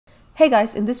Hey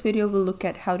guys, in this video we'll look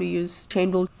at how to use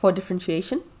chain rule for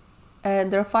differentiation,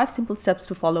 and there are 5 simple steps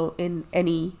to follow in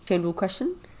any chain rule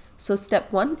question. So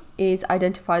step 1 is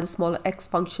identify the smaller x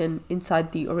function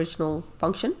inside the original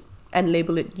function and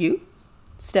label it u.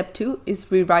 Step 2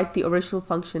 is rewrite the original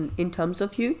function in terms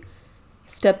of u.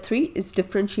 Step 3 is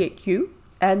differentiate u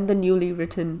and the newly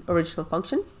written original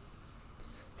function.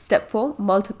 Step 4,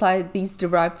 multiply these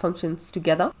derived functions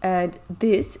together, and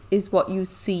this is what you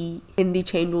see in the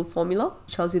chain rule formula.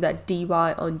 It tells you that dy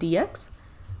on dx,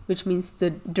 which means the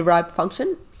derived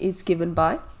function is given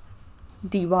by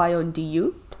dy on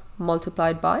du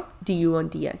multiplied by du on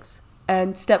dx.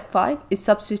 And step 5 is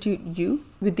substitute u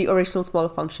with the original smaller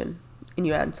function in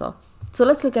your answer. So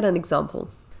let's look at an example.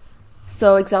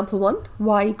 So example 1,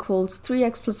 y equals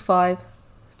 3x plus 5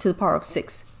 to the power of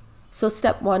 6. So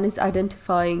step 1 is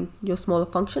identifying your smaller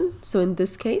function. So in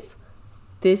this case,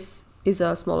 this is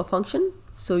a smaller function.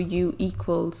 So u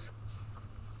equals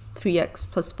 3x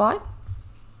plus 5.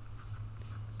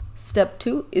 Step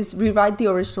 2 is rewrite the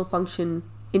original function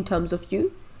in terms of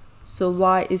u. So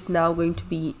y is now going to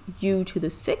be u to the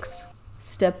 6.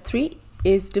 Step 3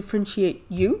 is differentiate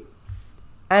u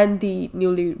and the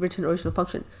newly written original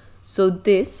function. So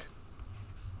this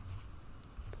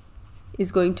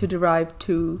is going to derive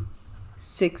to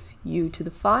 6u to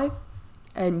the 5,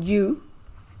 and u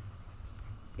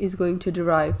is going to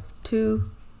derive to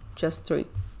just 3.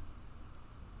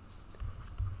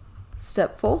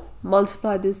 Step 4,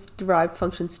 multiply these derived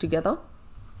functions together.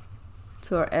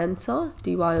 So our answer,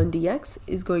 dy on dx,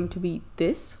 is going to be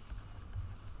this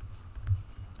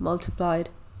multiplied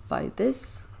by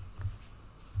this.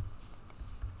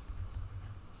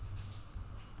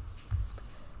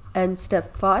 And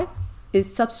step 5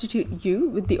 is substitute u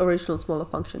with the original smaller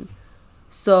function.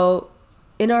 So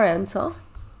in our answer,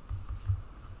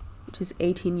 which is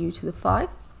 18u to the 5,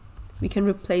 we can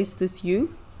replace this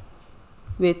u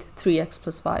with 3x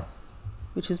plus 5,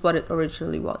 which is what it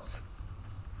originally was.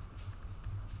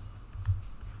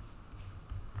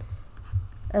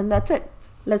 And that's it.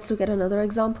 Let's look at another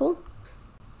example.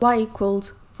 Y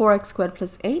equals 4x squared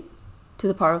plus 8 to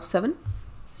the power of 7.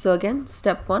 So again,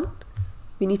 step 1,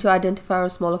 we need to identify our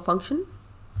smaller function,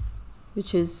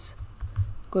 which is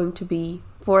going to be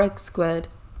 4x squared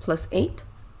plus 8.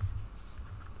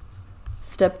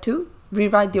 Step 2,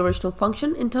 rewrite the original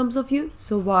function in terms of u.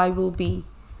 So y will be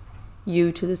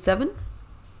u to the 7.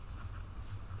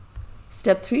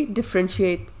 Step 3,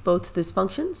 differentiate both these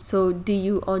functions. So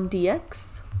du on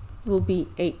dx will be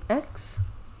 8x,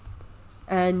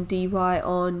 and dy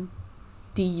on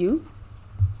du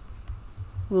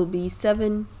will be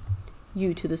 7u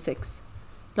to the 6.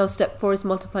 Now step 4 is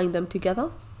multiplying them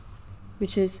together,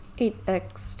 which is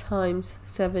 8x times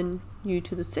 7u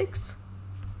to the 6,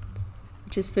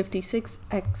 which is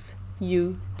 56x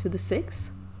u to the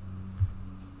 6.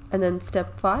 And then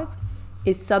step 5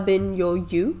 is sub in your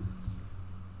u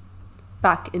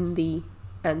back in the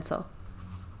answer.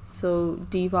 So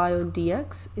dy on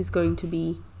dx is going to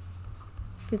be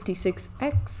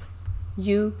 56x,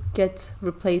 u gets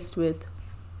replaced with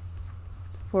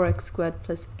 4x squared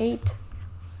plus 8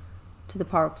 to the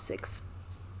power of 6.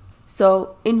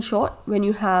 So in short, when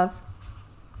you have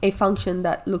a function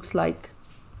that looks like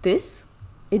this,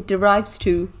 it derives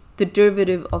to the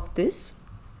derivative of this,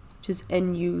 which is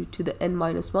nu to the n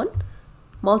minus 1,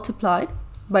 multiplied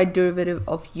by derivative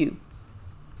of u.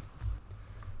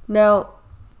 Now,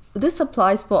 this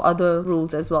applies for other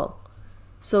rules as well.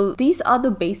 So these are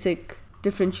the basic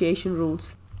differentiation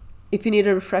rules. If you need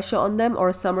a refresher on them or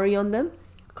a summary on them,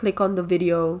 click on the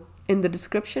video in the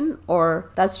description,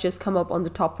 or that's just come up on the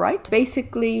top right.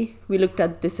 Basically, we looked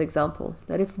at this example,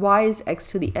 that if y is x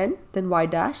to the n, then y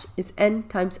dash is n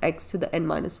times x to the n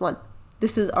minus 1.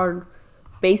 This is our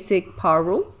basic power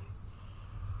rule.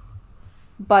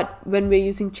 But when we're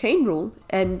using chain rule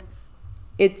and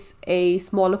it's a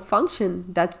smaller function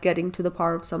that's getting to the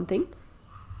power of something,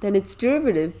 then its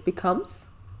derivative becomes,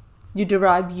 you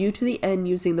derive u to the n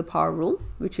using the power rule,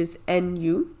 which is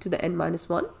nu to the n minus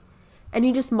 1, and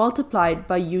you just multiply it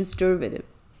by u's derivative.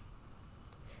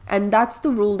 And that's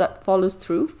the rule that follows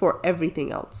through for everything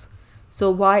else.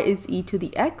 So y is e to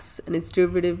the x, and its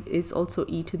derivative is also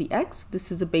e to the x.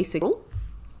 This is a basic rule.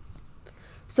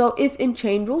 So if in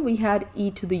chain rule we had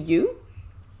e to the u,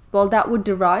 well, that would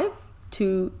derive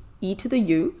to e to the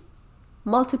u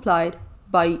multiplied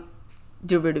by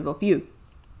derivative of u.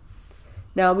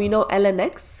 Now we know ln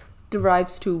x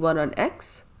derives to 1 on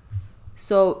x.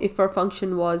 So if our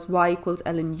function was y equals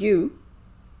ln u,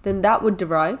 then that would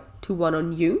derive to 1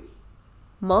 on u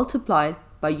multiplied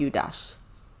by u dash.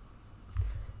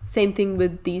 Same thing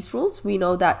with these rules. We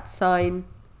know that sine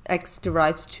x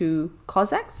derives to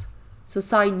cos x. So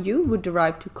sine u would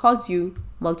derive to cos u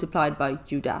multiplied by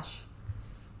u dash.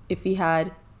 If we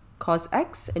had cos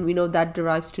x, and we know that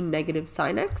derives to negative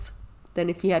sine x, then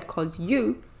if we had cos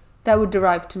u, that would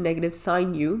derive to negative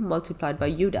sine u multiplied by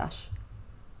u dash.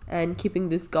 And keeping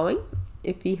this going,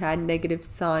 if we had negative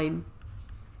sine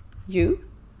u,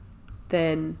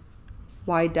 then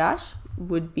y dash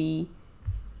would be,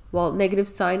 well, negative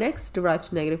sine x derives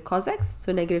to negative cos x,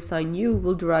 so negative sine u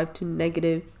will derive to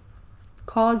negative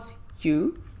cos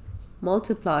u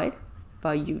multiplied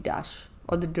by u dash,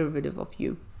 or the derivative of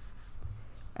u.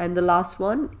 And the last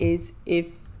one is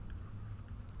if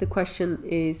the question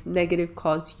is negative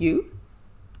cos u,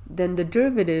 then the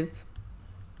derivative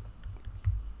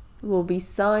will be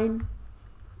sine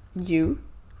u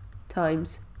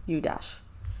times u dash.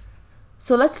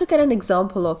 So let's look at an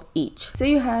example of each.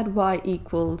 Say you had y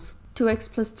equals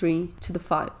 2x plus 3 to the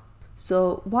 5.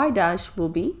 So y dash will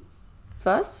be,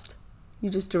 first, you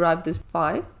just derive this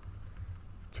 5,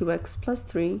 2x plus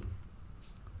 3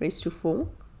 raised to 4,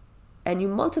 and you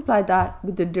multiply that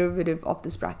with the derivative of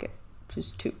this bracket, which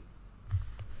is 2.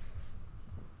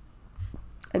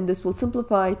 And this will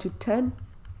simplify to 10,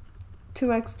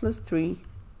 2x plus 3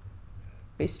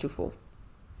 raised to 4.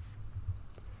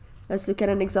 Let's look at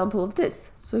an example of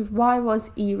this. So if y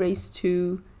was e raised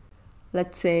to,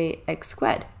 let's say, x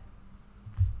squared,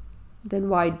 then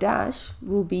y dash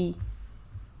will be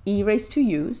e raised to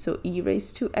u, so e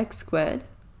raised to x squared,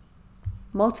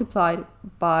 multiplied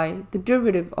by the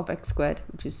derivative of x squared,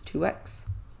 which is 2x.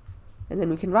 And then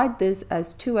we can write this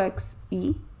as 2x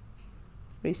e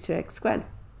raised to x squared.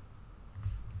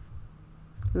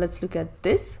 Let's look at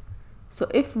this. So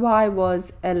if y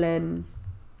was ln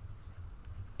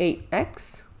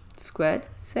 8x squared,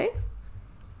 say,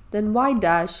 then y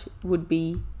dash would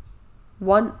be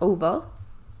 1 over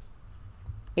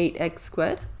 8x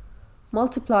squared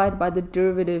multiplied by the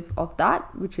derivative of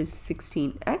that, which is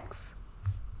 16x.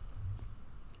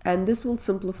 And this will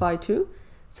simplify to,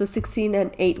 so 16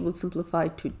 and 8 will simplify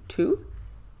to 2,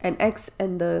 and x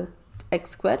and the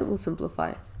x squared will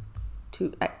simplify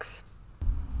to x.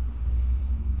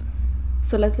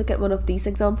 So let's look at one of these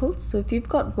examples. So if you've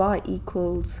got y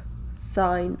equals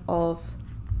sine of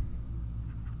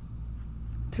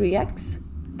 3x,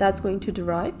 that's going to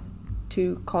derive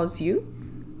to cos u.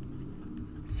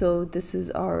 So this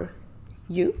is our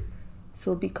u.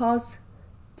 So because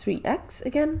 3x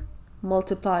again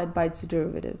multiplied by its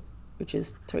derivative, which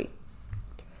is 3,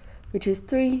 which is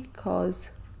 3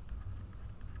 cos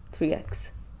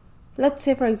 3x. Let's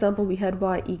say, for example, we had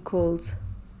y equals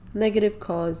negative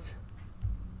cos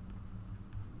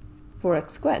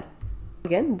 4x squared.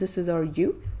 Again, this is our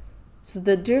u. So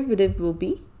the derivative will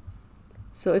be,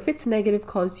 so if it's negative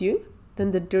cos u,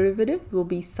 then the derivative will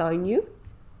be sine u.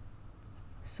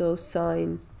 So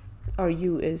sine our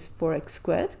u is 4x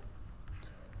squared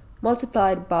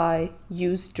multiplied by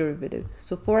u's derivative.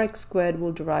 So 4x squared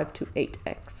will derive to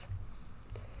 8x.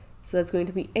 So that's going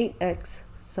to be 8x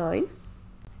sine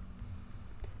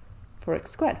 4x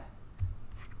squared.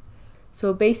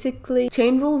 So basically,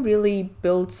 chain rule really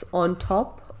builds on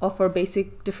top of our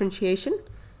basic differentiation,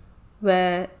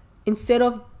 where instead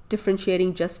of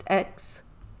differentiating just x,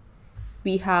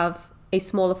 we have a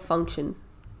smaller function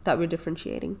that we're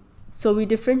differentiating. So we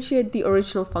differentiate the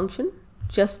original function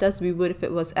just as we would if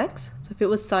it was x. So if it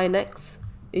was sine x,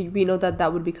 we know that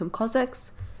that would become cos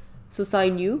x. So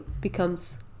sine u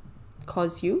becomes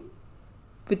cos u,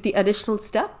 with the additional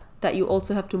step that you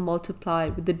also have to multiply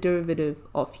with the derivative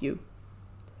of u.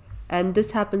 And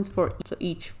this happens for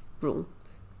each rule.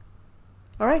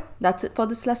 All right, that's it for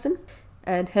this lesson.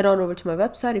 And head on over to my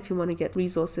website if you want to get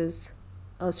resources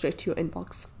straight to your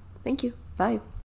inbox. Thank you. Bye.